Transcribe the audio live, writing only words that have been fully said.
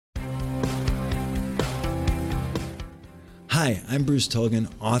Hi, I'm Bruce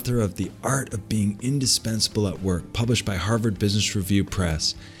Tolgan, author of The Art of Being Indispensable at Work, published by Harvard Business Review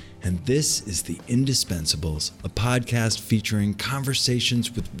Press. And this is The Indispensables, a podcast featuring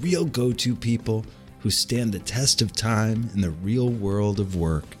conversations with real go-to people who stand the test of time in the real world of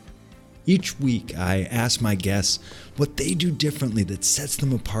work. Each week, I ask my guests what they do differently that sets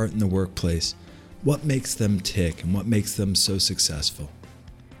them apart in the workplace, what makes them tick, and what makes them so successful.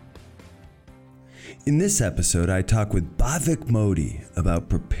 In this episode, I talk with Bhavik Modi about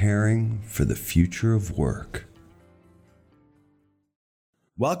preparing for the future of work.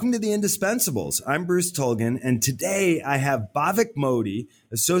 Welcome to The Indispensables. I'm Bruce Tolgan, and today I have Bhavik Modi,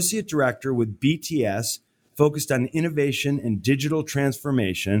 Associate Director with BTS, focused on innovation and digital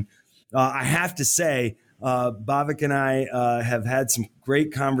transformation. I have to say, Bhavik and I have had some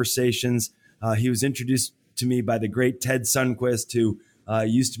great conversations. He was introduced to me by the great Ted Sundquist, who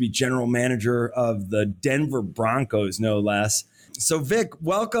used to be general manager of the Denver Broncos, no less. So, Vic,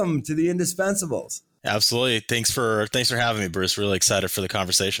 welcome to The Indispensables. Absolutely. Thanks for having me, Bruce. Really excited for the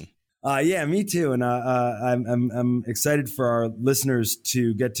conversation. Yeah, me too. And I'm excited for our listeners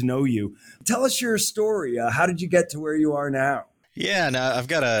to get to know you. Tell us your story. How did you get to where you are now? Yeah, now I've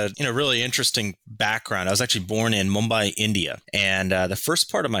got a really interesting background. I was actually born in Mumbai, India, and the first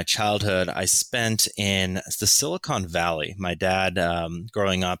part of my childhood I spent in the Silicon Valley. My dad,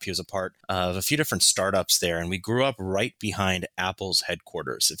 growing up, he was a part of a few different startups there, and we grew up right behind Apple's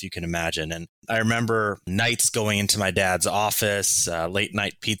headquarters, if you can imagine. And I remember nights going into my dad's office, late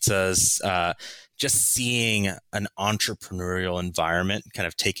night pizzas, just seeing an entrepreneurial environment kind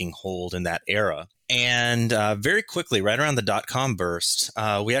of taking hold in that era. And very quickly, right around the dot-com burst,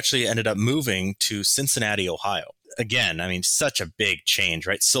 we actually ended up moving to Cincinnati, Ohio. Again, I mean, such a big change,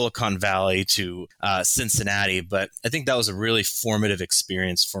 right? Silicon Valley to Cincinnati. But I think that was a really formative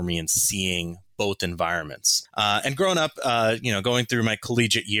experience for me in seeing both environments. And growing up, going through my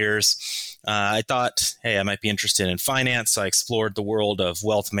collegiate years, I thought, hey, I might be interested in finance. So I explored the world of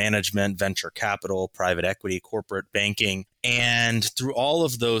wealth management, venture capital, private equity, corporate banking. And through all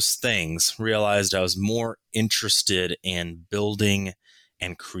of those things, realized I was more interested in building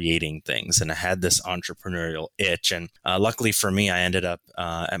and creating things. And I had this entrepreneurial itch. And luckily for me, I ended up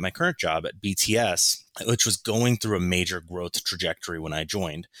at my current job at BTS, which was going through a major growth trajectory when I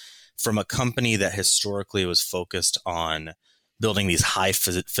joined, from a company that historically was focused on building these high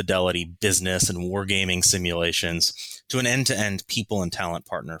fidelity business and wargaming simulations to an end-to-end people and talent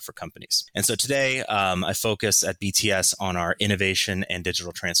partner for companies. And so today I focus at BTS on our innovation and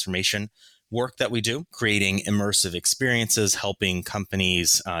digital transformation work that we do, creating immersive experiences, helping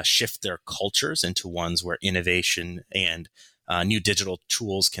companies shift their cultures into ones where innovation and new digital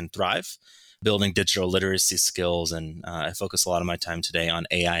tools can thrive, building digital literacy skills. And I focus a lot of my time today on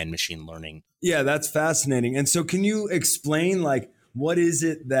AI and machine learning. Yeah, that's fascinating. And so can you explain, what is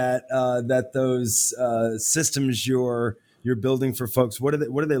it that those systems you're building for folks, what do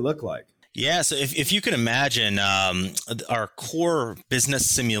they look like? Yeah, so if you can imagine our core business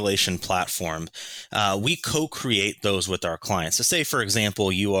simulation platform, we co-create those with our clients. So say, for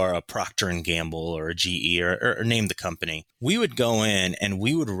example, you are a Procter & Gamble or a GE or name the company. We would go in and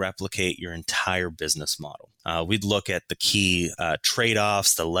we would replicate your entire business model. We'd look at the key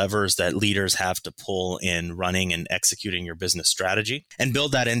trade-offs, the levers that leaders have to pull in running and executing your business strategy, and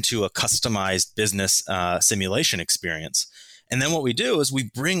build that into a customized business simulation experience. And then what we do is we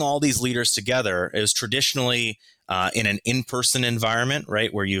bring all these leaders together. Is traditionally in an in-person environment,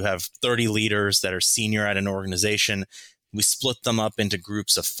 right, where you have 30 leaders that are senior at an organization. We split them up into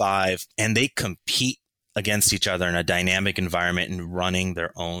groups of 5, and they compete against each other in a dynamic environment and running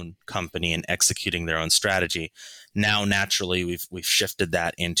their own company and executing their own strategy. Now, naturally, we've shifted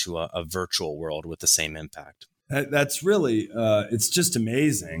that into a virtual world with the same impact. That's really, it's just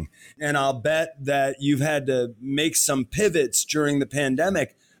amazing. And I'll bet that you've had to make some pivots during the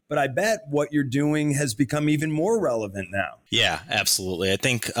pandemic, but I bet what you're doing has become even more relevant now. Yeah, absolutely. I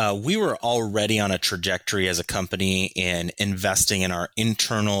think we were already on a trajectory as a company in investing in our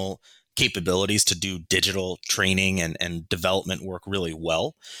internal capabilities to do digital training and development work really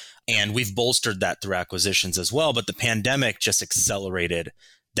well. And we've bolstered that through acquisitions as well. But the pandemic just accelerated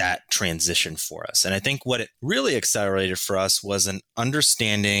that transition for us. And I think what it really accelerated for us was an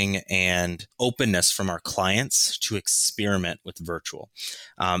understanding and openness from our clients to experiment with virtual.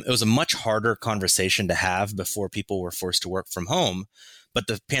 It was a much harder conversation to have before people were forced to work from home. But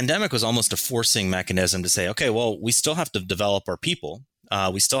the pandemic was almost a forcing mechanism to say, okay, well, we still have to develop our people.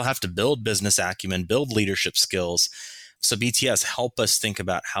 We still have to build business acumen, build leadership skills. So BTS help us think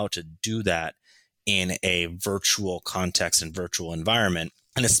about how to do that in a virtual context and virtual environment.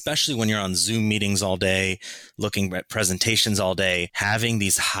 And especially when you're on Zoom meetings all day, looking at presentations all day, having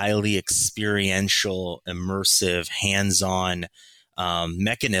these highly experiential, immersive, hands-on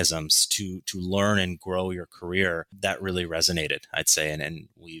mechanisms to learn and grow your career, that really resonated, I'd say, and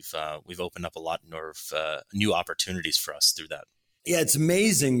we've opened up a lot of new opportunities for us through that. Yeah, it's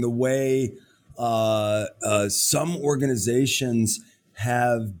amazing the way some organizations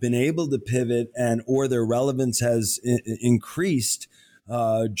have been able to pivot or their relevance has increased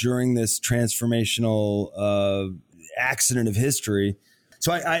during this transformational accident of history.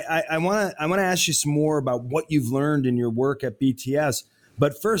 So I want to ask you some more about what you've learned in your work at BTS.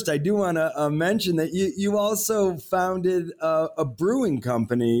 But first, I do want to mention that you also founded a brewing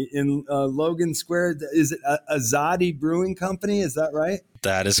company in Logan Square. Is it Azadi Brewing Company? Is that right?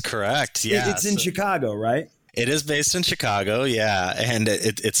 That is correct. Yeah, it's in Chicago, right? It is based in Chicago, yeah. And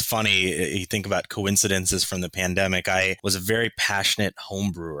it's funny, you think about coincidences from the pandemic. I was a very passionate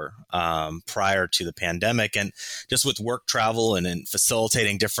home brewer prior to the pandemic. And just with work travel and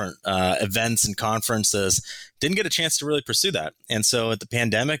facilitating different events and conferences, didn't get a chance to really pursue that. And so at the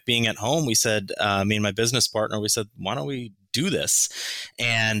pandemic, being at home, we said, me and my business partner, we said, why don't we do this?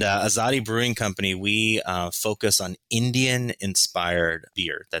 And Azadi Brewing Company, we focus on Indian-inspired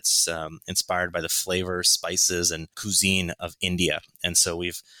beer that's inspired by the flavors, spices, and cuisine of India. And so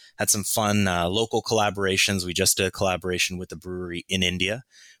we've had some fun local collaborations. We just did a collaboration with a brewery in India,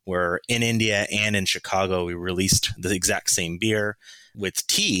 where in India and in Chicago, we released the exact same beer with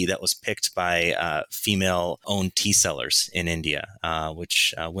tea that was picked by female-owned tea sellers in India,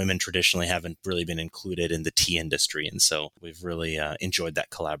 which women traditionally haven't really been included in the tea industry. And so we've really enjoyed that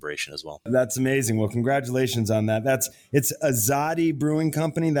collaboration as well. That's amazing. Well, congratulations on that. It's Azadi Brewing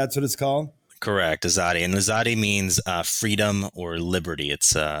Company. That's what it's called? Correct, Azadi. And Azadi means freedom or liberty.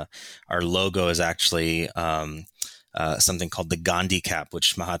 It's our logo is actually something called the Gandhi cap,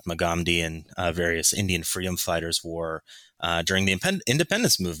 which Mahatma Gandhi and various Indian freedom fighters wore during the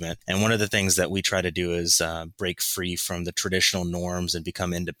independence movement. And one of the things that we try to do is break free from the traditional norms and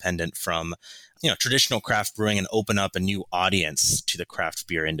become independent from, traditional craft brewing and open up a new audience to the craft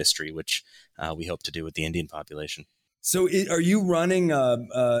beer industry, which we hope to do with the Indian population. So are you running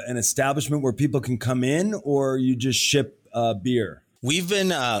an establishment where people can come in, or you just ship beer? We've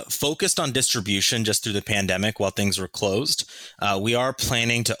been focused on distribution just through the pandemic while things were closed. We are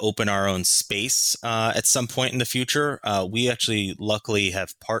planning to open our own space at some point in the future. We actually luckily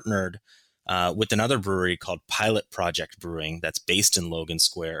have partnered with another brewery called Pilot Project Brewing that's based in Logan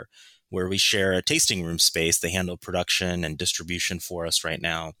Square, where we share a tasting room space. They handle production and distribution for us right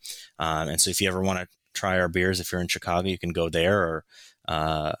now. And so if you ever want to try our beers, if you're in Chicago, you can go there, or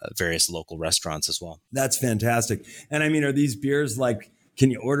various local restaurants as well. That's fantastic. And I mean, are these beers can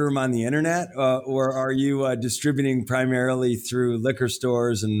you order them on the internet, or are you distributing primarily through liquor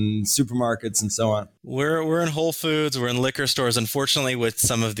stores and supermarkets and so on? We're in Whole Foods, we're in liquor stores. Unfortunately, with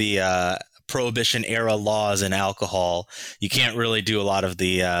some of the Prohibition era laws in alcohol, you can't really do a lot of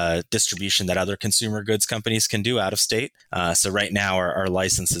the distribution that other consumer goods companies can do out of state. So right now our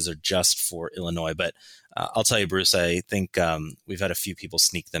licenses are just for Illinois, but I'll tell you, Bruce, I think we've had a few people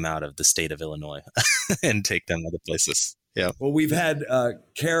sneak them out of the state of Illinois and take them other places. Yeah. Well, we've had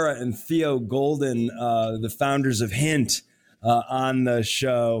Kara and Theo Golden, the founders of Hint, on the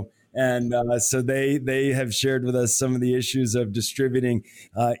show. And so they have shared with us some of the issues of distributing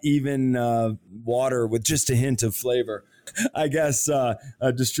even water with just a hint of flavor. I guess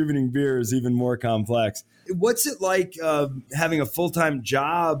distributing beer is even more complex. What's it like having a full-time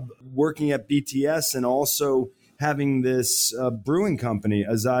job working at BTS and also having this brewing company,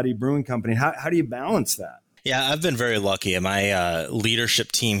 Azadi Brewing Company? How do you balance that? Yeah, I've been very lucky. My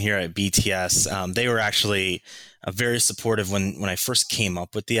leadership team here at BTS, they were actually very supportive when I first came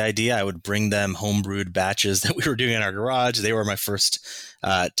up with the idea. I would bring them homebrewed batches that we were doing in our garage. They were my first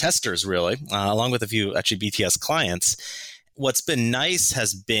testers, really, along with a few actually BTS clients. What's been nice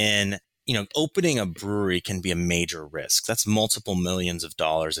has been, opening a brewery can be a major risk. That's multiple millions of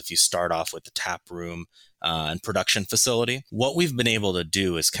dollars if you start off with the tap room and production facility. What we've been able to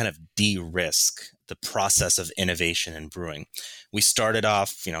do is kind of de-risk the process of innovation in brewing. We started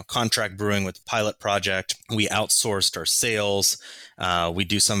off, contract brewing with the Pilot Project. We outsourced our sales. We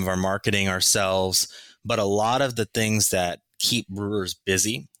do some of our marketing ourselves. But a lot of the things that keep brewers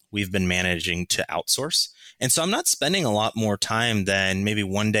busy, we've been managing to outsource. And so I'm not spending a lot more time than maybe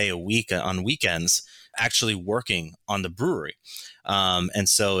one day a week on weekends actually working on the brewery. And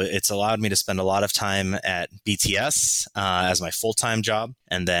so it's allowed me to spend a lot of time at BTS as my full-time job.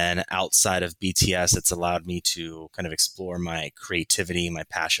 And then outside of BTS, it's allowed me to kind of explore my creativity, my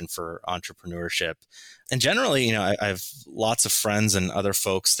passion for entrepreneurship. And generally, I have lots of friends and other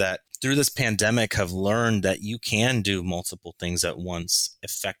folks that through this pandemic have learned that you can do multiple things at once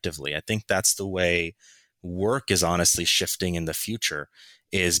effectively. I think that's the way work is honestly shifting in the future,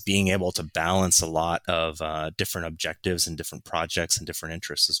 is being able to balance a lot of different objectives and different projects and different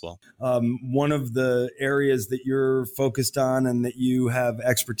interests as well. One of the areas that you're focused on and that you have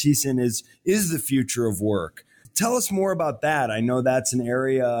expertise in is the future of work. Tell us more about that. I know that's an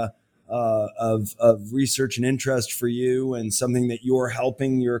area of research and interest for you, and something that you're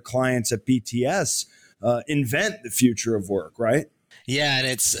helping your clients at BTS invent the future of work, right? Yeah, and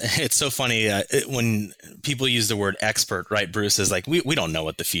it's so funny when people use the word expert, right? Bruce is like, we don't know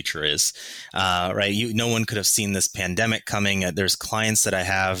what the future is, right? No one could have seen this pandemic coming. There's clients that I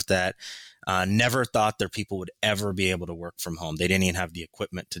have that never thought their people would ever be able to work from home. They didn't even have the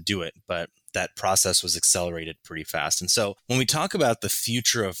equipment to do it, but that process was accelerated pretty fast. And so when we talk about the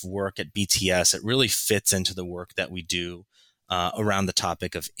future of work at BTS, it really fits into the work that we do around the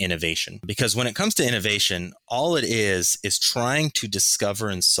topic of innovation. Because when it comes to innovation, all it is trying to discover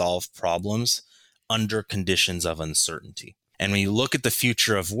and solve problems under conditions of uncertainty. And when you look at the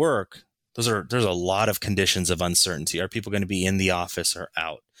future of work, there's a lot of conditions of uncertainty. Are people going to be in the office or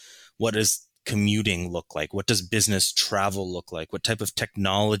out? What does commuting look like? What does business travel look like? What type of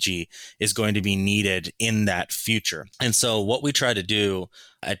technology is going to be needed in that future? And so what we try to do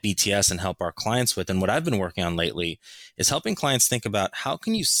at BTS and help our clients with, and what I've been working on lately, is helping clients think about how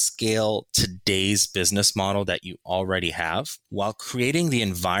can you scale today's business model that you already have while creating the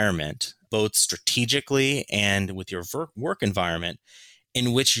environment, both strategically and with your work environment,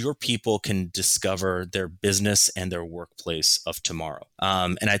 in which your people can discover their business and their workplace of tomorrow.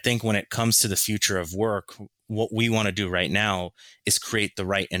 And I think when it comes to the future of work, what we want to do right now is create the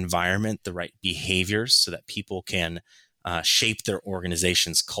right environment, the right behaviors, so that people can shape their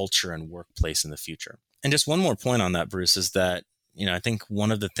organization's culture and workplace in the future. And just one more point on that, Bruce, is that I think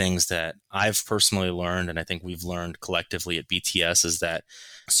one of the things that I've personally learned, and I think we've learned collectively at BTS, is that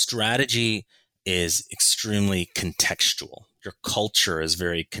strategy is extremely contextual. Your culture is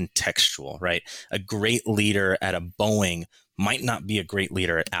very contextual, right? A great leader at a Boeing might not be a great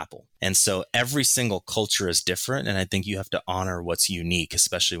leader at Apple. And so every single culture is different. And I think you have to honor what's unique,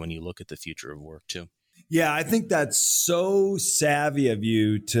 especially when you look at the future of work too. Yeah, I think that's so savvy of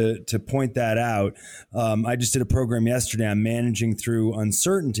you to point that out. I just did a program yesterday on managing through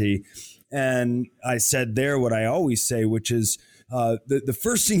uncertainty. And I said there what I always say, which is, the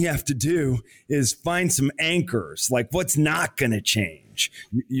first thing you have to do is find some anchors, like what's not going to change,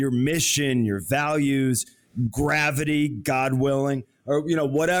 your mission, your values, gravity, God willing, or,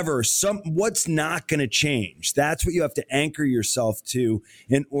 whatever, what's not going to change. That's what you have to anchor yourself to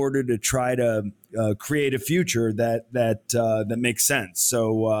in order to try to create a future that makes sense.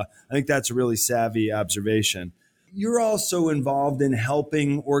 So I think that's a really savvy observation. You're also involved in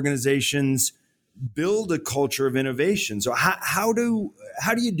helping organizations build a culture of innovation. So how do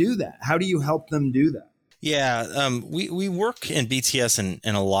you do that? How do you help them do that? Yeah, we work in BTS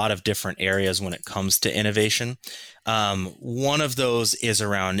in a lot of different areas when it comes to innovation. One of those is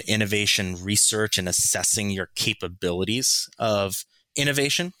around innovation research and assessing your capabilities of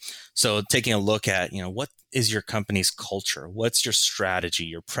innovation. So taking a look at, what is your company's culture? What's your strategy,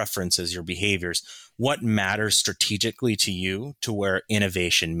 your preferences, your behaviors? What matters strategically to you to where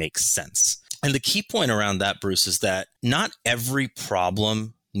innovation makes sense? And the key point around that, Bruce, is that not every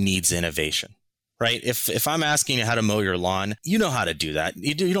problem needs innovation, right? If I'm asking you how to mow your lawn, you know how to do that.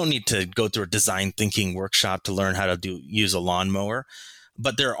 You don't need to go through a design thinking workshop to learn how to use a lawnmower.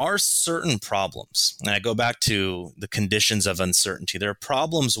 But there are certain problems, and I go back to the conditions of uncertainty. There are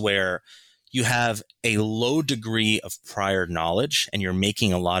problems where you have a low degree of prior knowledge and you're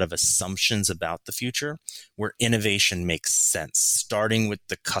making a lot of assumptions about the future, where innovation makes sense, starting with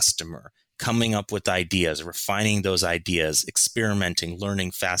the customer, coming up with ideas, refining those ideas, experimenting,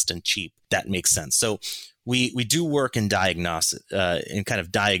 learning fast and cheap. That makes sense. So we do work in diagnosis, in kind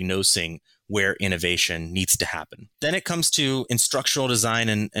of diagnosing where innovation needs to happen. Then it comes to instructional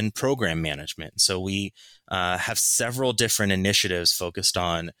design and program management. So we have several different initiatives focused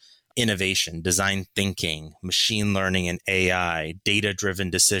on innovation, design thinking, machine learning and AI,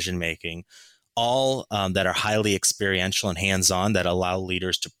 data-driven decision-making, all that are highly experiential and hands-on, that allow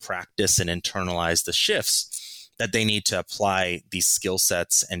leaders to practice and internalize the shifts that they need to apply these skill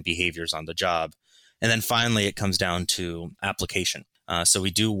sets and behaviors on the job. And then finally, it comes down to application. So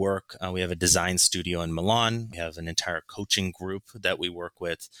we do work, we have a design studio in Milan. We have an entire coaching group that we work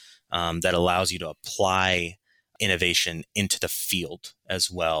with that allows you to apply innovation into the field as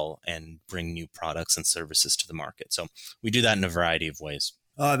well and bring new products and services to the market. So we do that in a variety of ways.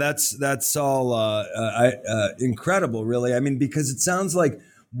 That's all incredible, really. I mean, because it sounds like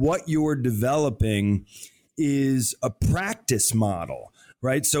what you're developing is a practice model,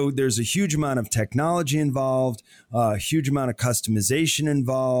 right? So there's a huge amount of technology involved, a huge amount of customization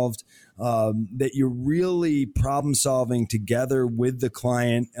involved, that you're really problem solving together with the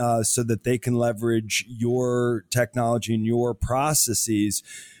client so that they can leverage your technology and your processes.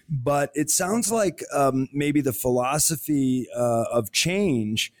 But it sounds like maybe the philosophy of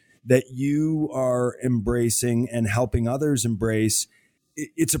change that you are embracing and helping others embrace,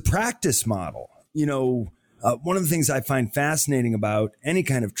 it's a practice model. One of the things I find fascinating about any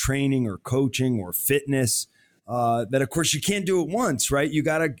kind of training or coaching or fitness, that of course you can't do it once, right?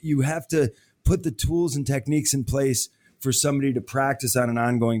 You have to put the tools and techniques in place for somebody to practice on an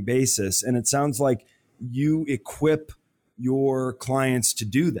ongoing basis. And it sounds like you equip your clients to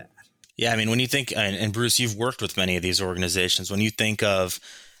do that. Yeah, I mean, when you think, and Bruce, you've worked with many of these organizations, when you think of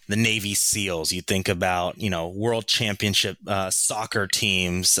the Navy SEALs, you think about, world championship soccer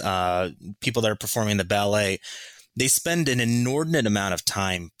teams, people that are performing the ballet, they spend an inordinate amount of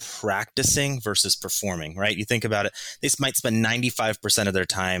time practicing versus performing, right? You think about it, they might spend 95% of their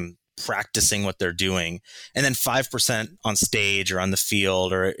time practicing what they're doing, and then 5% on stage or on the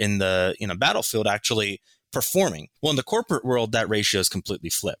field or in the battlefield actually performing. Well, in the corporate world, that ratio is completely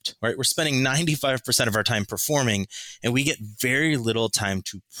flipped, right? We're spending 95% of our time performing, and we get very little time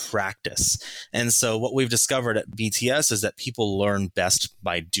to practice. And so what we've discovered at BTS is that people learn best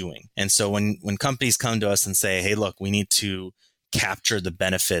by doing. And so when companies come to us and say, hey, look, we need to capture the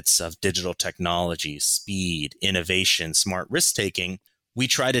benefits of digital technology, speed, innovation, smart risk-taking, we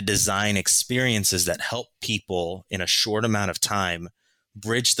try to design experiences that help people in a short amount of time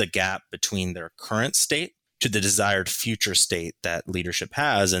bridge the gap between their current state to the desired future state that leadership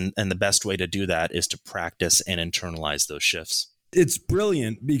has. And the best way to do that is to practice and internalize those shifts. It's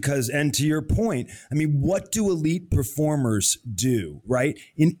brilliant because, and to your point, I mean, what do elite performers do, right?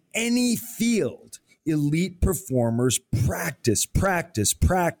 In any field, elite performers practice. That's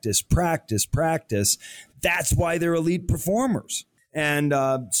why they're elite performers. And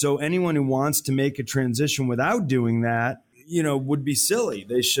so anyone who wants to make a transition without doing that, would be silly.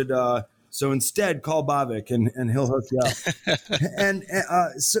 They should, so instead call Bhavik and he'll hook you up. And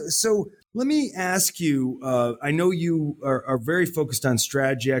so let me ask you, I know you are very focused on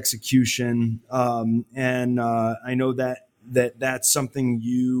strategy execution. And I know that's something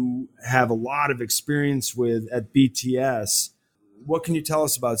you have a lot of experience with at BTS. What can you tell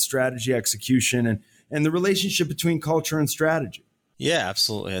us about strategy execution and the relationship between culture and strategy? Yeah,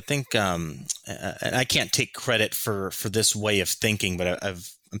 absolutely. I think, and I can't take credit for this way of thinking, but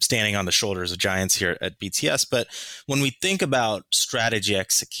I'm standing on the shoulders of giants here at BTS. But when we think about strategy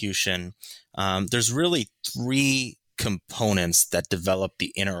execution, there's really three components that develop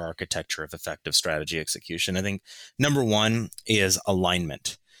the inner architecture of effective strategy execution. I think number one is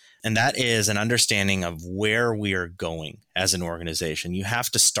alignment. And that is an understanding of where we are going as an organization. You have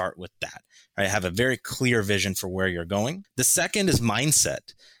to start with that, right? Have a very clear vision for where you're going. The second is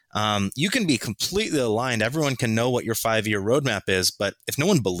mindset. You can be completely aligned. Everyone can know what your 5-year roadmap is, but if no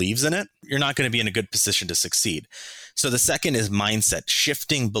one believes in it, you're not going to be in a good position to succeed. So the second is mindset,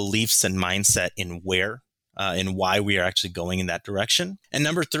 shifting beliefs and mindset in where and why we are actually going in that direction. And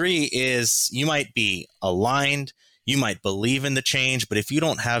number three is you might be aligned, you might believe in the change, but if you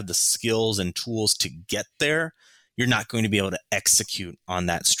don't have the skills and tools to get there, you're not going to be able to execute on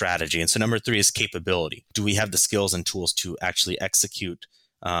that strategy. And so number three is capability. Do we have the skills and tools to actually execute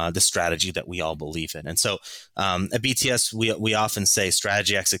the strategy that we all believe in? And so at BTS, we often say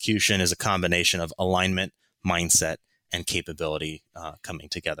strategy execution is a combination of alignment, mindset, and capability coming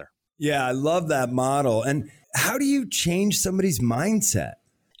together. Yeah, I love that model. And how do you change somebody's mindset?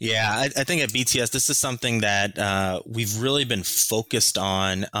 Yeah, I think at BTS, this is something that we've really been focused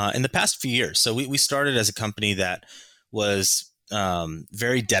on in the past few years. So we started as a company that was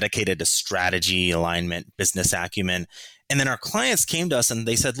very dedicated to strategy, alignment, business acumen. And then our clients came to us and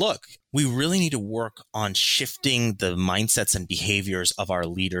they said, look, we really need to work on shifting the mindsets and behaviors of our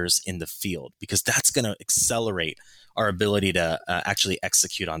leaders in the field, because that's going to accelerate our ability to actually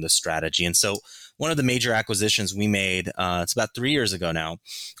execute on this strategy. And so one of the major acquisitions we made, it's about 3 years ago now,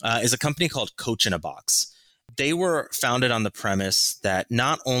 is a company called Coach in a Box. They were founded on the premise that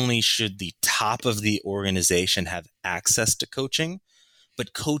not only should the top of the organization have access to coaching,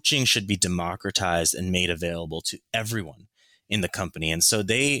 but coaching should be democratized and made available to everyone in the company. And so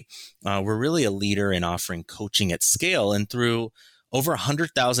they were really a leader in offering coaching at scale. And through over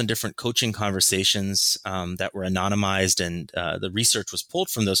 100,000 different coaching conversations that were anonymized, and the research was pulled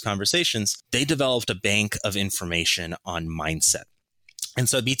from those conversations, they developed a bank of information on mindset. And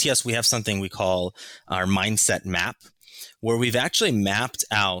so at BTS, we have something we call our mindset map, where we've actually mapped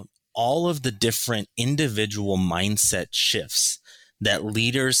out all of the different individual mindset shifts that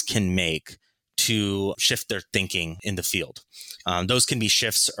leaders can make to shift their thinking in the field. Those can be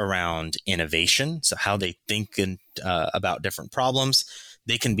shifts around innovation, so how they think about different problems.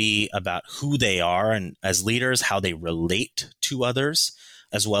 They can be about who they are and as leaders, how they relate to others,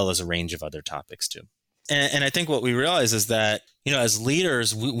 as well as a range of other topics too. And I think what we realize is that, as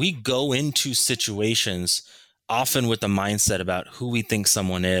leaders, we go into situations often with the mindset about who we think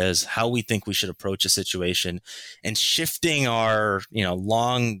someone is, how we think we should approach a situation, and shifting our,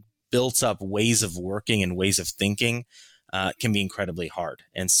 long built up ways of working and ways of thinking can be incredibly hard.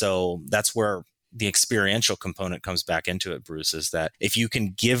 And so that's where the experiential component comes back into it, Bruce, is that if you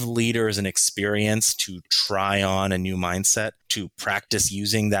can give leaders an experience to try on a new mindset, to practice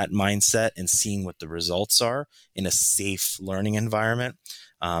using that mindset and seeing what the results are in a safe learning environment,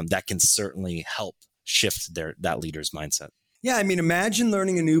 that can certainly help shift that leader's mindset. Yeah, imagine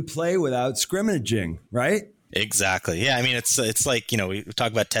learning a new play without scrimmaging, right? Exactly. Yeah. It's like, we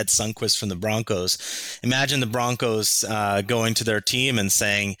talk about Ted Sundquist from the Broncos. Imagine the Broncos going to their team and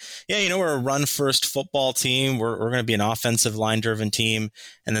saying, yeah, we're a run first football team. We're going to be an offensive line driven team.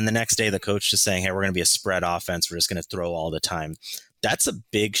 And then the next day, the coach is saying, hey, we're going to be a spread offense. We're just going to throw all the time. That's a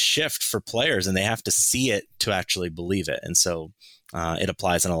big shift for players, and they have to see it to actually believe it. And so it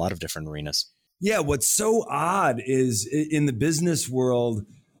applies in a lot of different arenas. Yeah. What's so odd is in the business world,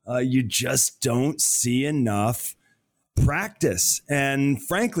 you just don't see enough practice. And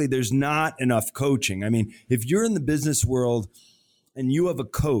frankly, there's not enough coaching. If you're in the business world and you have a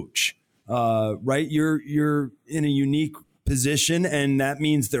coach, right, you're in a unique position, and that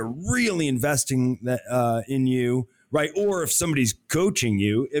means they're really investing in you. Right. Or if somebody's coaching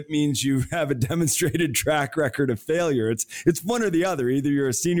you, it means you have a demonstrated track record of failure. It's one or the other. Either you're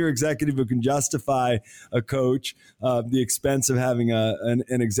a senior executive who can justify a coach, the expense of having an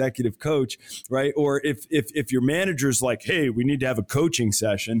executive coach. Right. Or if your manager's like, hey, we need to have a coaching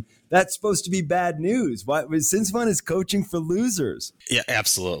session, that's supposed to be bad news. Since when is coaching for losers? Yeah,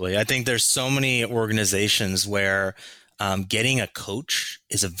 absolutely. I think there's so many organizations where getting a coach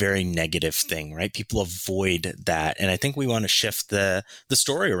is a very negative thing, right? People avoid that. And I think we want to shift the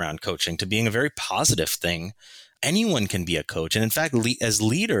story around coaching to being a very positive thing. Anyone can be a coach. And in fact, as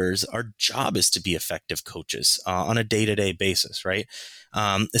leaders, our job is to be effective coaches on a day-to-day basis, right?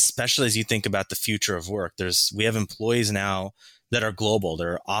 Especially as you think about the future of work. We have employees now that are global.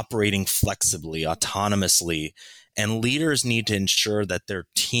 They're operating flexibly, autonomously, and leaders need to ensure that their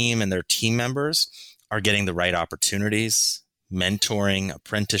team and their team members are getting the right opportunities, mentoring,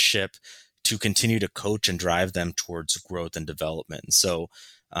 apprenticeship to continue to coach and drive them towards growth and development. So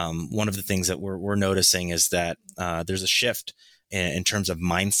one of the things that we're noticing is that there's a shift in terms of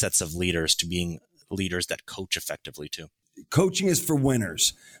mindsets of leaders to being leaders that coach effectively too. Coaching is for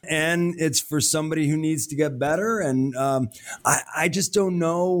winners, and it's for somebody who needs to get better. And I just don't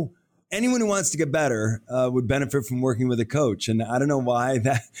know. Anyone who wants to get better would benefit from working with a coach. And I don't know why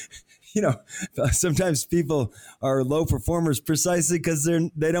that... sometimes people are low performers precisely because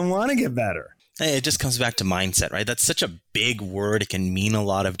they don't want to get better. Hey, it just comes back to mindset, right? That's such a big word. It can mean a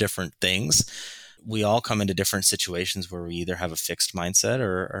lot of different things. We all come into different situations where we either have a fixed mindset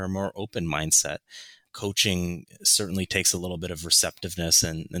or a more open mindset. Coaching certainly takes a little bit of receptiveness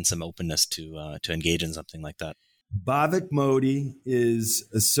and some openness to engage in something like that. Bhavik Modi is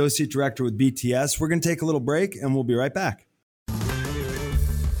Associate Director with BTS. We're going to take a little break and we'll be right back.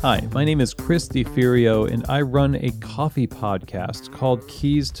 Hi, my name is Chris DiFirio, and I run a coffee podcast called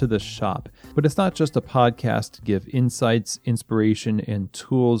Keys to the Shop. But it's not just a podcast to give insights, inspiration, and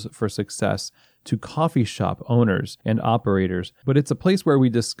tools for success to coffee shop owners and operators, but it's a place where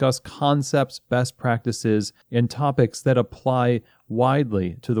we discuss concepts, best practices, and topics that apply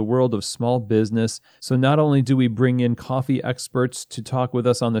widely to the world of small business. So not only do we bring in coffee experts to talk with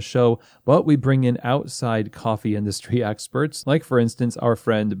us on the show, but we bring in outside coffee industry experts, like for instance, our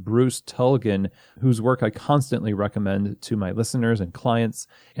friend Bruce Tulgan, whose work I constantly recommend to my listeners and clients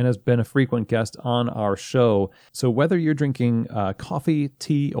and has been a frequent guest on our show. So whether you're drinking coffee,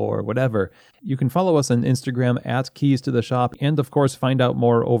 tea, or whatever, you can follow us on Instagram at Keys to the Shop, and of course, find out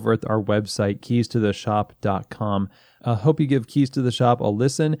more over at our website, keystotheshop.com. Hope you give Keys to the Shop a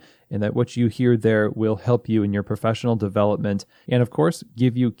listen, and that what you hear there will help you in your professional development, and of course,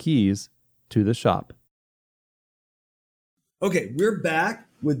 give you keys to the shop. Okay, we're back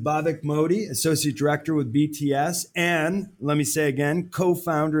with Bhavik Modi, Associate Director with BTS, and let me say again,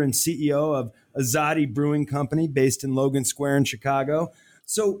 co-founder and CEO of Azadi Brewing Company based in Logan Square in Chicago.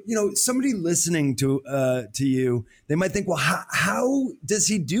 So, somebody listening to you, they might think, well, how does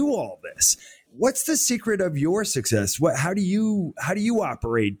he do all this? What's the secret of your success? How do you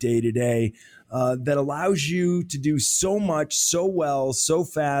operate day to day that allows you to do so much, so well, so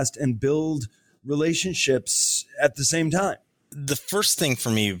fast, and build relationships at the same time? The first thing for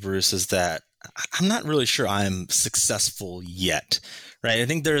me, Bruce, is that I'm not really sure I'm successful yet, right? I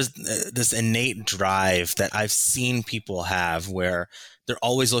think there's this innate drive that I've seen people have where they're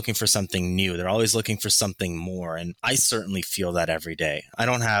always looking for something new. They're always looking for something more. And I certainly feel that every day. I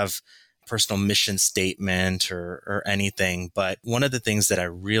don't have a personal mission statement or anything, but one of the things that I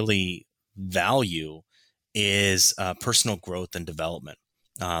really value is personal growth and development.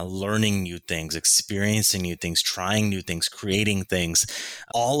 Learning new things, experiencing new things, trying new things, creating things,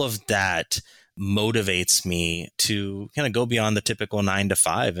 all of that motivates me to kind of go beyond the typical 9 to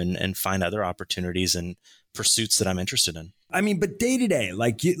 5 and find other opportunities and pursuits that I'm interested in. I mean, but day to day,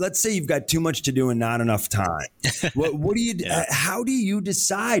 let's say you've got too much to do and not enough time. What do you? Yeah. How do you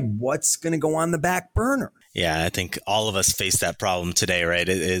decide what's going to go on the back burner? Yeah, I think all of us face that problem today, right?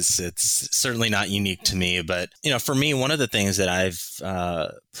 It's certainly not unique to me, but for me, one of the things that I've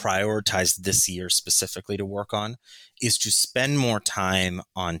prioritized this year specifically to work on is to spend more time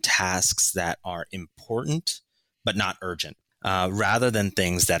on tasks that are important but not urgent, rather than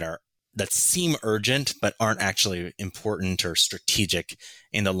things that seem urgent but aren't actually important or strategic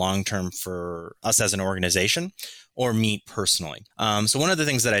in the long term for us as an organization or me personally. So one of the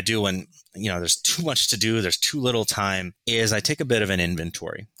things that I do when there's too much to do, there's too little time, is I take a bit of an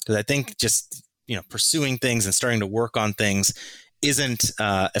inventory, because I think just pursuing things and starting to work on things isn't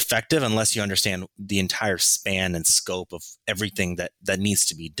effective unless you understand the entire span and scope of everything that needs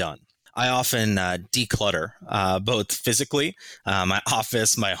to be done. I often declutter, both physically, my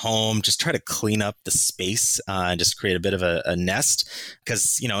office, my home, just try to clean up the space and just create a bit of a nest,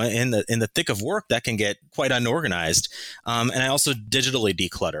 because, in the thick of work, that can get quite unorganized. And I also digitally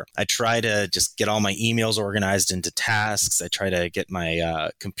declutter. I try to just get all my emails organized into tasks. I try to get my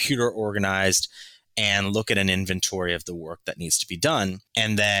computer organized and look at an inventory of the work that needs to be done,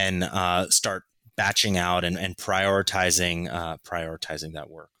 and then start batching out and prioritizing that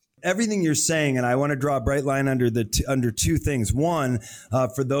work. Everything you're saying, and I want to draw a bright line under two things. One,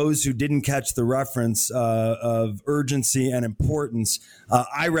 for those who didn't catch the reference of urgency and importance,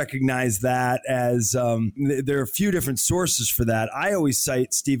 I recognize that as there are a few different sources for that. I always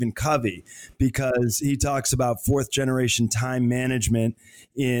cite Stephen Covey because he talks about fourth generation time management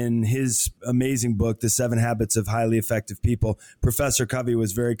in his amazing book, The 7 Habits of Highly Effective People. Professor Covey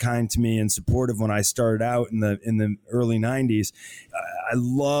was very kind to me and supportive when I started out in the early 90s. I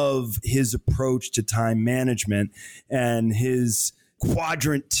love his approach to time management, and his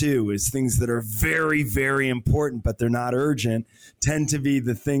quadrant 2 is things that are very, very important, but they're not urgent, tend to be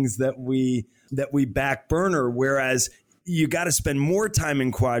the things that we back burner. Whereas you got to spend more time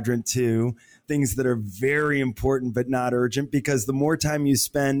in quadrant 2, things that are very important, but not urgent, because the more time you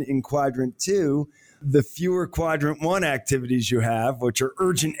spend in quadrant 2, the fewer quadrant 1 activities you have, which are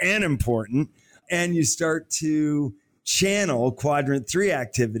urgent and important. And you start to channel quadrant 3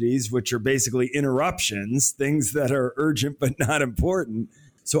 activities, which are basically interruptions, things that are urgent but not important.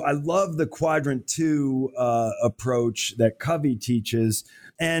 So I love the quadrant 2 approach that Covey teaches.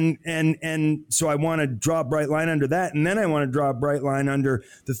 And so I want to draw a bright line under that. And then I want to draw a bright line under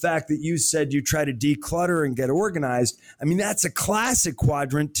the fact that you said you try to declutter and get organized. I mean, that's a classic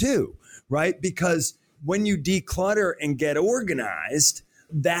quadrant 2, right? Because when you declutter and get organized,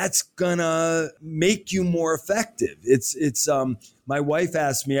 that's gonna make you more effective. It's my wife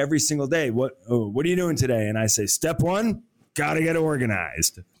asks me every single day, what are you doing today? And I say, step 1, gotta get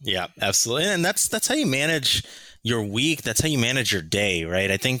organized. Yeah, absolutely. And that's how you manage your week. That's how you manage your day, right?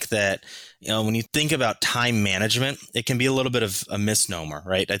 I think that, when you think about time management, it can be a little bit of a misnomer,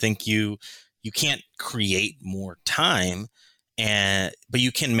 right? I think you can't create more time, but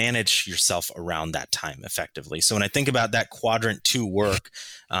you can manage yourself around that time effectively. So when I think about that quadrant 2 work,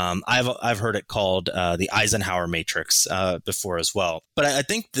 I've heard it called the Eisenhower matrix before as well. But I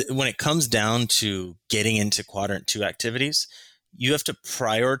think that when it comes down to getting into quadrant 2 activities, you have to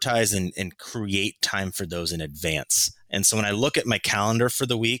prioritize and create time for those in advance. And so when I look at my calendar for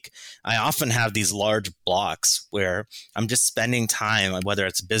the week, I often have these large blocks where I'm just spending time, whether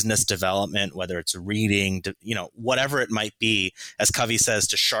it's business development, whether it's reading, whatever it might be, as Covey says,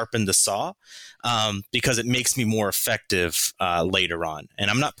 to sharpen the saw, because it makes me more effective later on. And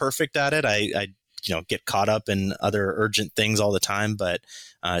I'm not perfect at it. I get caught up in other urgent things all the time, but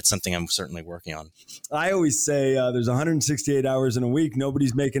it's something I'm certainly working on. I always say there's 168 hours in a week.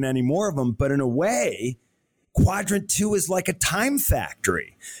 Nobody's making any more of them. But in a way, quadrant 2 is like a time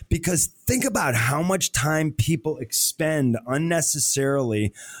factory, because think about how much time people expend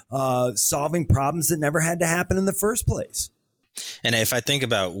unnecessarily solving problems that never had to happen in the first place. And if I think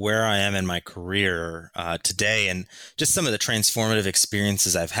about where I am in my career today and just some of the transformative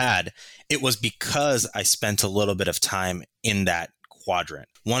experiences I've had, it was because I spent a little bit of time in that quadrant.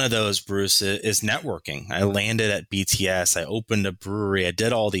 One of those, Bruce, is networking. I landed at BTS. I opened a brewery. I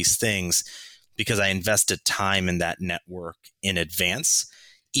did all these things because I invested time in that network in advance,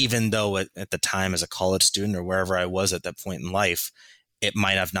 even though at the time as a college student or wherever I was at that point in life, it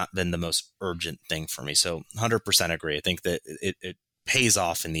might have not been the most urgent thing for me. So 100% agree. I think that it pays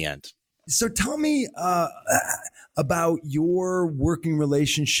off in the end. So tell me about your working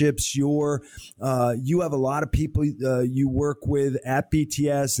relationships. You have a lot of people you work with at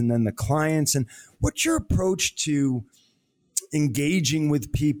BTS, and then the clients. And what's your approach to engaging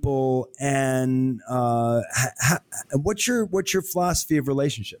with people, and what's your philosophy of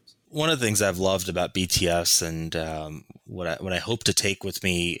relationships? One of the things I've loved about BTS and what I hope to take with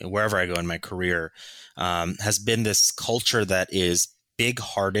me wherever I go in my career has been this culture that is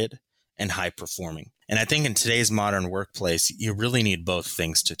big-hearted and high-performing. And I think in today's modern workplace, you really need both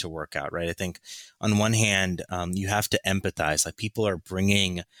things to work out, right? I think on one hand, you have to empathize. Like, people are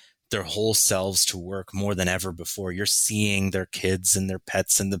bringing their whole selves to work more than ever before. You're seeing their kids and their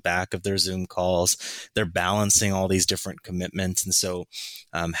pets in the back of their Zoom calls. They're balancing all these different commitments. And so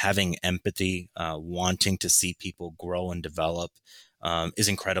having empathy, wanting to see people grow and develop is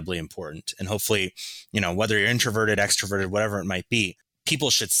incredibly important. And hopefully, whether you're introverted, extroverted, whatever it might be, people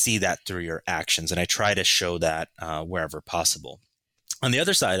should see that through your actions. And I try to show that wherever possible. On the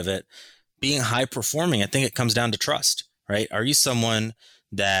other side of it, being high performing, I think it comes down to trust, right? Are you someone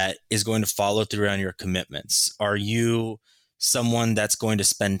that is going to follow through on your commitments? Are you someone that's going to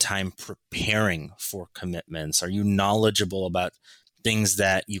spend time preparing for commitments? Are you knowledgeable about things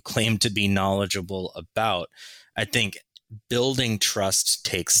that you claim to be knowledgeable about? I think building trust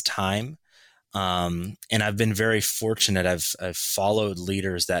takes time. And I've been very fortunate. I've followed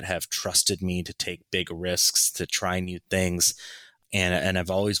leaders that have trusted me to take big risks, to try new things. And I've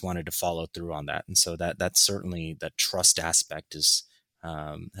always wanted to follow through on that. And so that's certainly, that trust aspect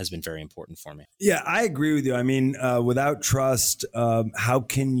has been very important for me. Yeah, I agree with you. I mean, without trust, how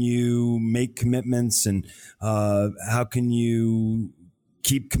can you make commitments, and how can you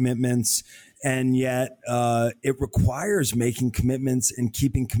keep commitments? And yet it requires making commitments and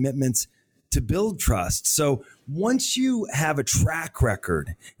keeping commitments to build trust. So once you have a track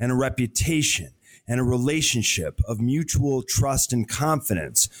record and a reputation and a relationship of mutual trust and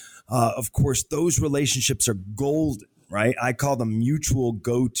confidence, of course, those relationships are golden. Right? I call them mutual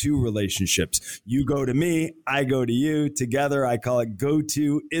go-to relationships. You go to me, I go to you. Together, I call it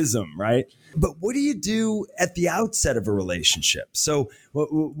go-to-ism, right? But what do you do at the outset of a relationship? So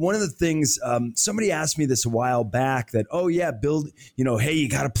one of the things, somebody asked me this a while back, that, hey, you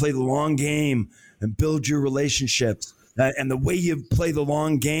got to play the long game and build your relationships. And the way you play the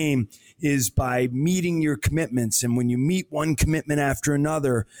long game is by meeting your commitments. And when you meet one commitment after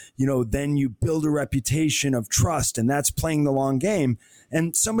another, then you build a reputation of trust, and that's playing the long game.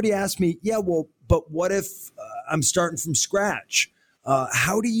 And somebody asked me, but what if I'm starting from scratch?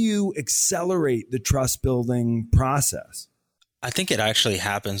 How do you accelerate the trust building process? I think it actually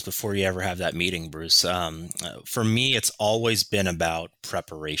happens before you ever have that meeting, Bruce. For me, it's always been about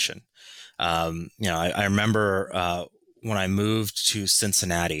preparation. I remember when I moved to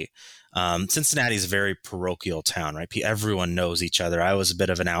Cincinnati. Cincinnati is a very parochial town, right? Everyone knows each other. I was a bit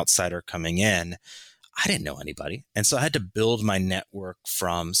of an outsider coming in. I didn't know anybody. And so I had to build my network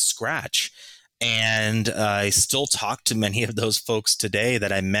from scratch. And I still talk to many of those folks today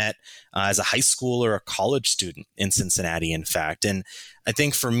that I met as a high school or a college student in Cincinnati, in fact. And I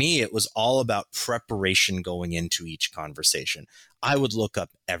think for me, it was all about preparation going into each conversation. I would look up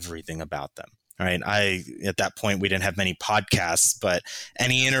everything about them. Right. At that point, we didn't have many podcasts, but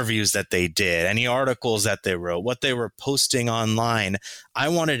any interviews that they did, any articles that they wrote, what they were posting online, I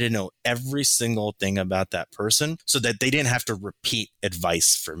wanted to know every single thing about that person so that they didn't have to repeat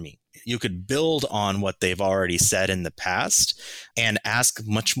advice for me. You could build on what they've already said in the past and ask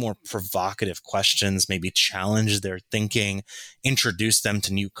much more provocative questions, maybe challenge their thinking, introduce them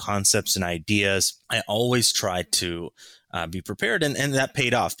to new concepts and ideas. I always try to be prepared. And that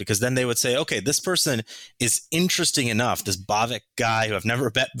paid off, because then they would say, okay, this person is interesting enough. This Bhavik guy who I've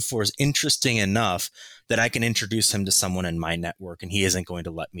never met before is interesting enough that I can introduce him to someone in my network, and he isn't going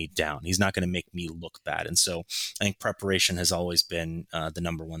to let me down. He's not going to make me look bad. And so I think preparation has always been the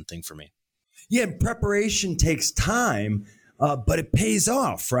number one thing for me. Yeah, preparation takes time, but it pays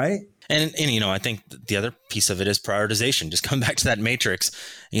off, right? And I think the other piece of it is prioritization. Just come back to that matrix.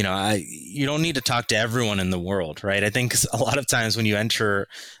 You don't need to talk to everyone in the world, right? I think a lot of times when you enter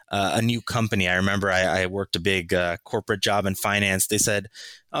a new company, I remember I worked a big corporate job in finance. They said,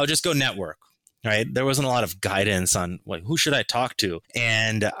 "Oh, just go network." Right? There wasn't a lot of guidance on who should I talk to.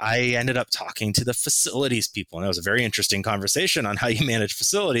 And I ended up talking to the facilities people. And that was a very interesting conversation on how you manage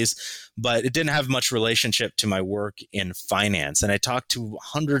facilities, but it didn't have much relationship to my work in finance. And I talked to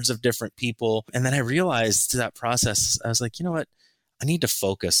hundreds of different people. And then I realized through that process, I was like, you know what? I need to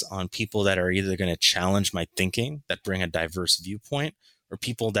focus on people that are either going to challenge my thinking, that bring a diverse viewpoint, or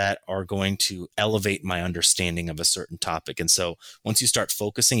people that are going to elevate my understanding of a certain topic. And so once you start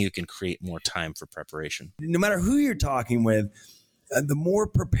focusing, you can create more time for preparation. No matter who you're talking with, the more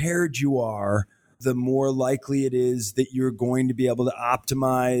prepared you are, the more likely it is that you're going to be able to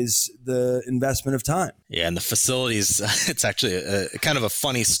optimize the investment of time. Yeah, and the facilities, it's actually a kind of a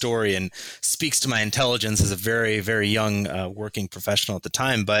funny story and speaks to my intelligence as a very, very young working professional at the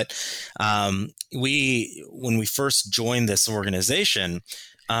time. But when we first joined this organization,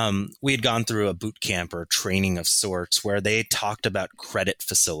 we had gone through a boot camp or training of sorts where they talked about credit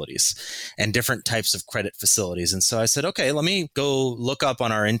facilities and different types of credit facilities. And so I said, okay, let me go look up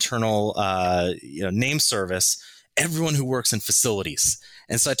on our internal name service everyone who works in facilities.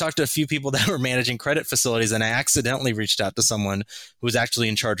 And so I talked to a few people that were managing credit facilities, and I accidentally reached out to someone who was actually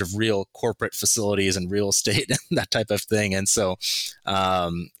in charge of real corporate facilities and real estate and that type of thing. And so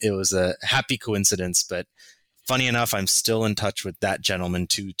it was a happy coincidence, but funny enough, I'm still in touch with that gentleman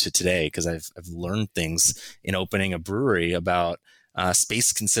to today, because I've learned things in opening a brewery about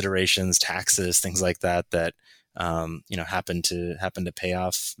space considerations, taxes, things like that happen to pay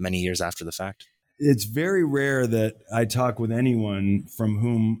off many years after the fact. It's very rare that I talk with anyone from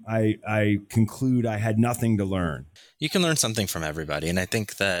whom I conclude I had nothing to learn. You can learn something from everybody, and I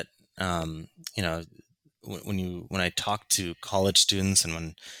think that when I talk to college students and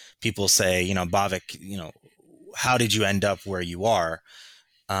when people say, Bhavik, how did you end up where you are?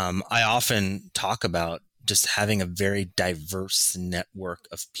 I often talk about just having a very diverse network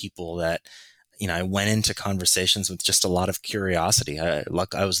of people that, I went into conversations with just a lot of curiosity. I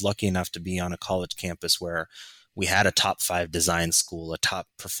was lucky enough to be on a college campus where we had a top 5 design school, a top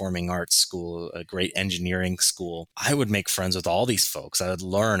performing arts school, a great engineering school. I would make friends with all these folks. I would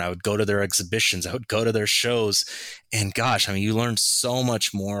learn. I would go to their exhibitions. I would go to their shows. And gosh, you learn so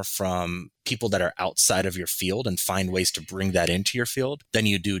much more from people that are outside of your field and find ways to bring that into your field than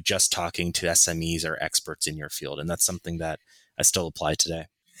you do just talking to SMEs or experts in your field. And that's something that I still apply today.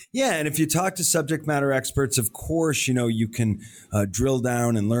 Yeah, and if you talk to subject matter experts, of course, you can drill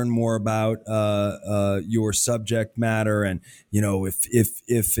down and learn more about your subject matter. And,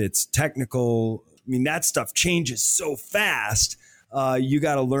 if it's technical, that stuff changes so fast. You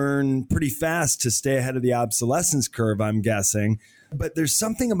got to learn pretty fast to stay ahead of the obsolescence curve, I'm guessing. But there's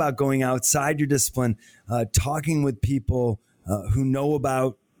something about going outside your discipline, talking with people who know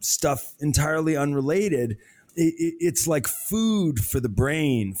about stuff entirely unrelated. It's like food for the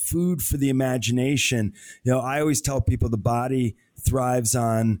brain, food for the imagination. I always tell people the body thrives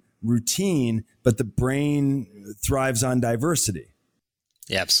on routine, but the brain thrives on diversity.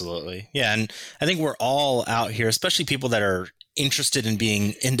 Yeah, absolutely. Yeah. And I think we're all out here, especially people that are interested in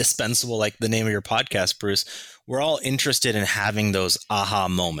being indispensable, like the name of your podcast, Bruce. We're all interested in having those aha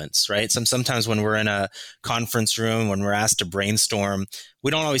moments, right? Sometimes when we're in a conference room, when we're asked to brainstorm,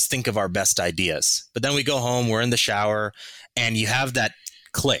 we don't always think of our best ideas. But then we go home, we're in the shower, and you have that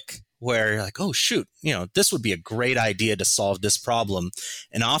click where you're like, oh, shoot, this would be a great idea to solve this problem.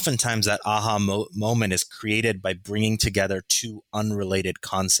 And oftentimes that aha moment is created by bringing together 2 unrelated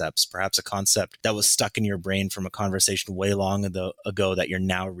concepts, perhaps a concept that was stuck in your brain from a conversation way long ago that you're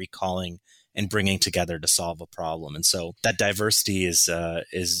now recalling and bringing together to solve a problem. And so that diversity is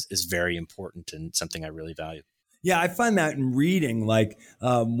very important and something I really value. Yeah, I find that in reading, like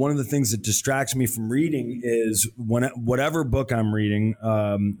one of the things that distracts me from reading is whatever book I'm reading.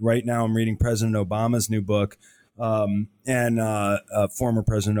 Right now, I'm reading President Obama's new book and former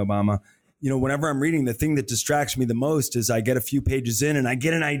President Obama. Whenever I'm reading, the thing that distracts me the most is I get a few pages in and I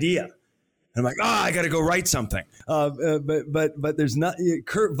get an idea. And I'm like, I got to go write something. But there's not.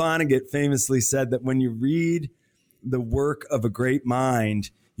 Kurt Vonnegut famously said that when you read the work of a great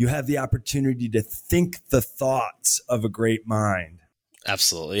mind, you have the opportunity to think the thoughts of a great mind.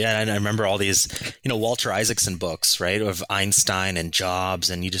 Absolutely. Yeah. And I remember all these, Walter Isaacson books, right, of Einstein and Jobs,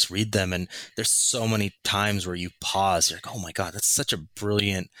 and you just read them. And there's so many times where you pause, you're like, oh my God, that's such a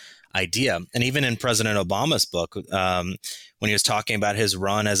brilliant idea. And even in President Obama's book, when he was talking about his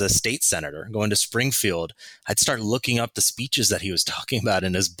run as a state senator, going to Springfield, I'd start looking up the speeches that he was talking about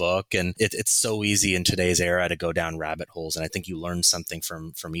in his book. And it's so easy in today's era to go down rabbit holes. And I think you learn something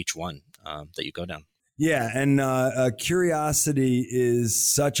from each one that you go down. Yeah, and curiosity is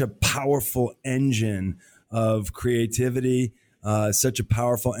such a powerful engine of creativity, such a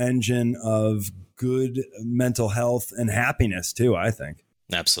powerful engine of good mental health and happiness too, I think.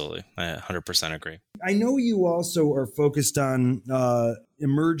 Absolutely. I 100% agree. I know you also are focused on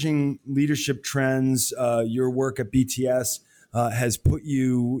emerging leadership trends. Your work at BTS has put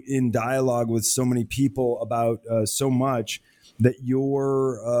you in dialogue with so many people about so much that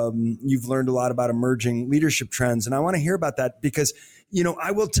you've learned a lot about emerging leadership trends. And I want to hear about that because,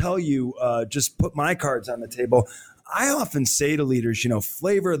 I will tell you, just put my cards on the table. I often say to leaders,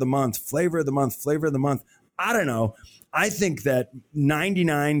 flavor of the month, flavor of the month, flavor of the month. I don't know. I think that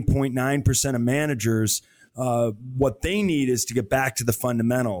 99.9% of managers, what they need is to get back to the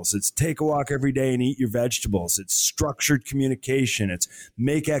fundamentals. It's take a walk every day and eat your vegetables. It's structured communication. It's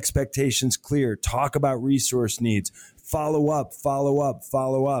make expectations clear, talk about resource needs, follow up.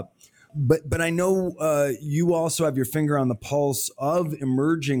 But I know you also have your finger on the pulse of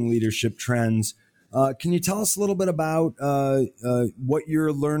emerging leadership trends. Can you tell us a little bit about what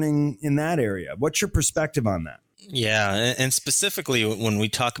you're learning in that area? What's your perspective on that? Yeah, and specifically when we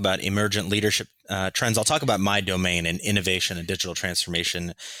talk about emergent leadership trends, I'll talk about my domain in innovation and digital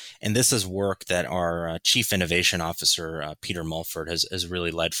transformation. And this is work that our Chief Innovation Officer, Peter Mulford, has really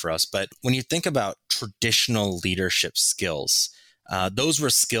led for us. But when you think about traditional leadership skills, those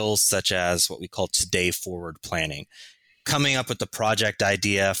were skills such as what we call today forward planning. Coming up with the project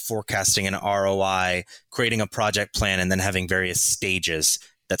idea, forecasting an ROI, creating a project plan, and then having various stages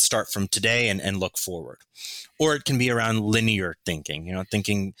that start from today and look forward. Or it can be around linear thinking,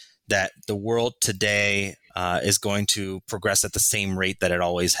 thinking that the world today is going to progress at the same rate that it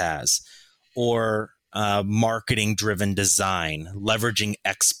always has. Or marketing-driven design, leveraging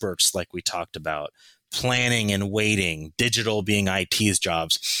experts like we talked about, planning and waiting, digital being IT's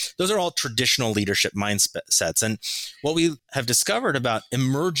jobs. Those are all traditional leadership mindsets. And what we have discovered about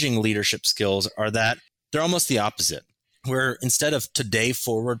emerging leadership skills are that they're almost the opposite, where instead of today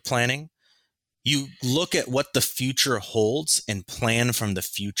forward planning, you look at what the future holds and plan from the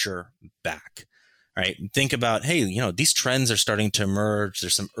future back. Right? Think about, hey, these trends are starting to emerge.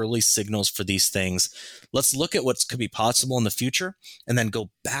 There's some early signals for these things. Let's look at what could be possible in the future and then go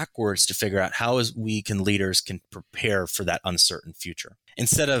backwards to figure out how leaders can prepare for that uncertain future.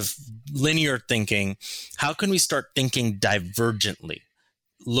 Instead of linear thinking, how can we start thinking divergently?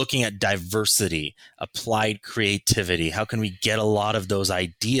 Looking at diversity, applied creativity. How can we get a lot of those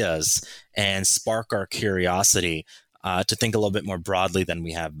ideas and spark our curiosity to think a little bit more broadly than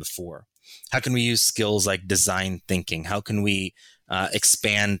we have before? How can we use skills like design thinking? How can we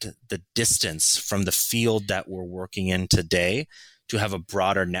expand the distance from the field that we're working in today to have a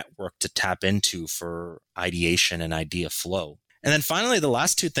broader network to tap into for ideation and idea flow? And then finally, the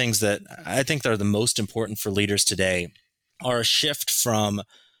last two things that I think are the most important for leaders today are a shift from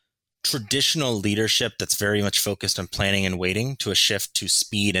traditional leadership that's very much focused on planning and waiting to a shift to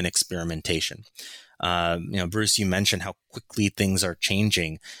speed and experimentation. Bruce, you mentioned how quickly things are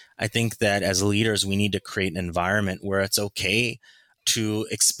changing. I think that as leaders, we need to create an environment where it's okay to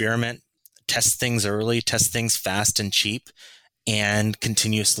experiment, test things early, test things fast and cheap, and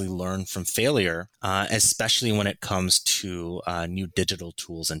continuously learn from failure, especially when it comes to new digital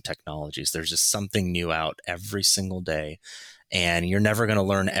tools and technologies. There's just something new out every single day, and you're never going to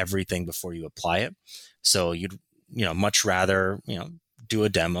learn everything before you apply it. So you'd much rather do a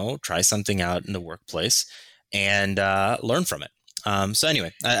demo, try something out in the workplace, and learn from it. So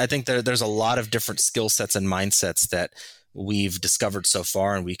anyway, I think there's a lot of different skill sets and mindsets that we've discovered so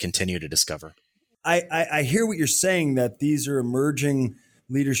far, and we continue to discover. I hear what you're saying, that these are emerging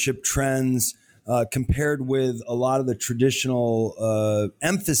leadership trends compared with a lot of the traditional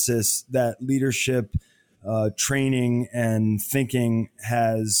emphasis that leadership training and thinking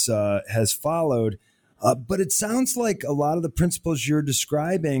has followed. But it sounds like a lot of the principles you're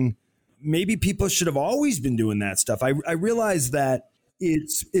describing, maybe people should have always been doing that stuff. I realize that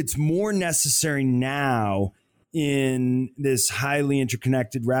it's more necessary now in this highly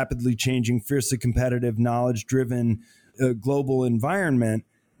interconnected, rapidly changing, fiercely competitive, knowledge-driven global environment.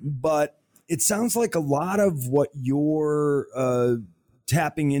 But it sounds like a lot of what you're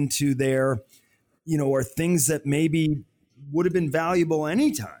tapping into there, are things that maybe would have been valuable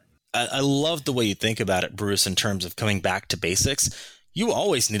anytime. I love the way you think about it, Bruce, in terms of coming back to basics. You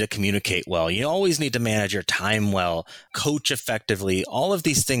always need to communicate well. You always need to manage your time well, coach effectively. All of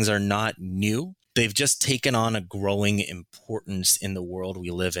these things are not new. They've just taken on a growing importance in the world we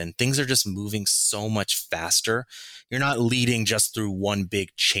live in. Things are just moving so much faster. You're not leading just through one big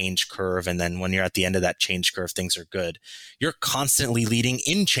change curve, and then when you're at the end of that change curve, things are good. You're constantly leading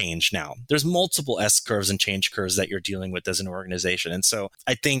in change now. There's multiple S curves and change curves that you're dealing with as an organization. And so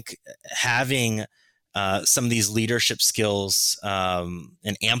I think having some of these leadership skills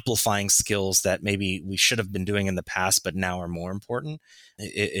and amplifying skills that maybe we should have been doing in the past, but now are more important,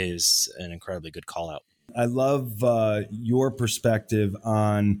 it is an incredibly good call out. I love your perspective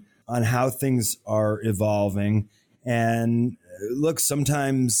on how things are evolving. And look,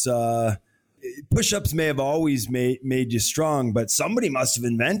 sometimes push-ups may have always made you strong, but somebody must have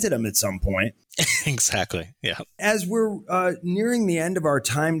invented them at some point. Exactly. Yeah. As we're nearing the end of our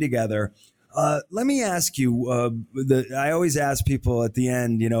time together, let me ask you, I always ask people at the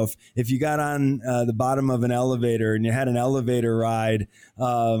end, if you got on the bottom of an elevator and you had an elevator ride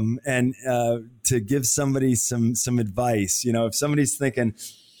and to give somebody some advice, if somebody's thinking,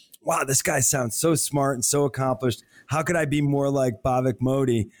 wow, this guy sounds so smart and so accomplished, how could I be more like Bhavik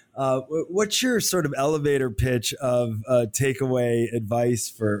Modi? What's your sort of elevator pitch of takeaway advice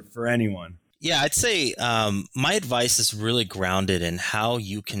for anyone? Yeah, I'd say my advice is really grounded in how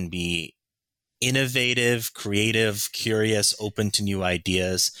you can be innovative, creative, curious, open to new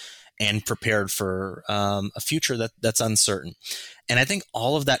ideas, and prepared for a future that's uncertain. And I think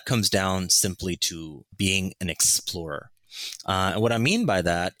all of that comes down simply to being an explorer. And what I mean by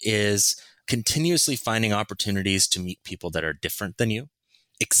that is continuously finding opportunities to meet people that are different than you,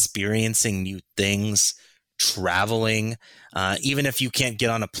 experiencing new things, traveling. Even if you can't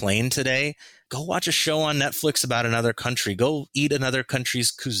get on a plane today, go watch a show on Netflix about another country. Go eat another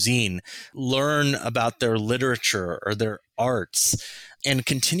country's cuisine. Learn about their literature or their arts, and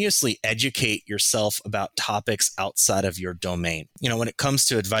continuously educate yourself about topics outside of your domain. When it comes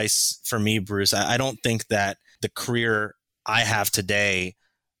to advice for me, Bruce, I don't think that the career I have today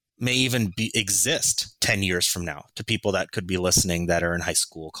may even exist 10 years from now to people that could be listening that are in high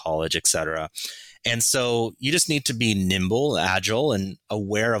school, college, etc. And so you just need to be nimble, agile, and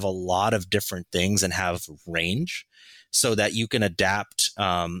aware of a lot of different things and have range so that you can adapt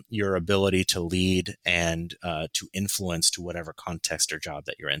your ability to lead and to influence to whatever context or job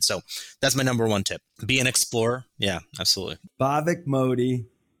that you're in. So that's my number one tip. Be an explorer. Yeah, absolutely. Bhavik Modi,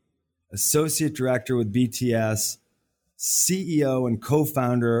 Associate Director with BTS, CEO and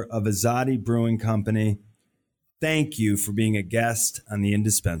co-founder of Azadi Brewing Company. Thank you for being a guest on The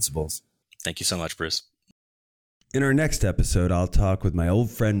Indispensables. Thank you so much, Bruce. In our next episode, I'll talk with my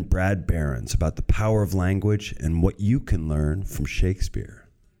old friend Brad Behrens about the power of language and what you can learn from Shakespeare.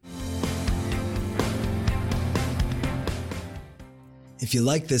 If you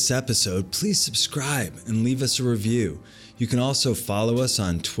like this episode, please subscribe and leave us a review. You can also follow us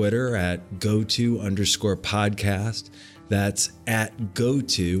on Twitter at @goto_podcast. That's at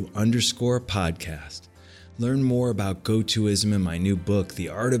 @goto_podcast. Learn more about go-toism in my new book, The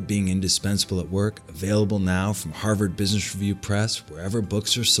Art of Being Indispensable at Work, available now from Harvard Business Review Press, wherever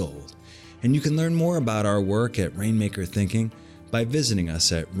books are sold. And you can learn more about our work at Rainmaker Thinking by visiting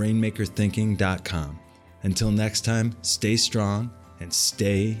us at rainmakerthinking.com. Until next time, stay strong and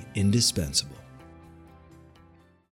stay indispensable.